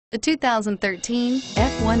The 2013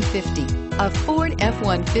 F-150. A Ford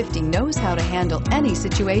F-150 knows how to handle any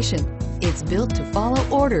situation. It's built to follow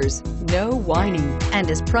orders, no whining,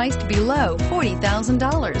 and is priced below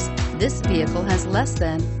 $40,000. This vehicle has less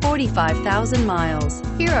than 45,000 miles.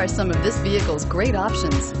 Here are some of this vehicle's great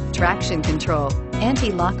options: traction control,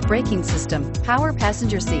 anti-lock braking system, power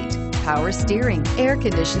passenger seat, power steering, air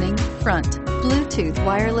conditioning, front, Bluetooth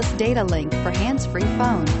wireless data link for hands-free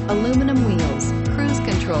phone, aluminum wheels, cruise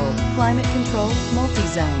control, climate control,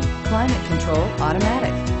 multi-zone, climate control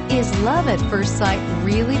automatic. Is love at first sight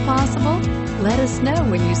really possible? Let us know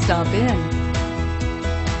when you stop in.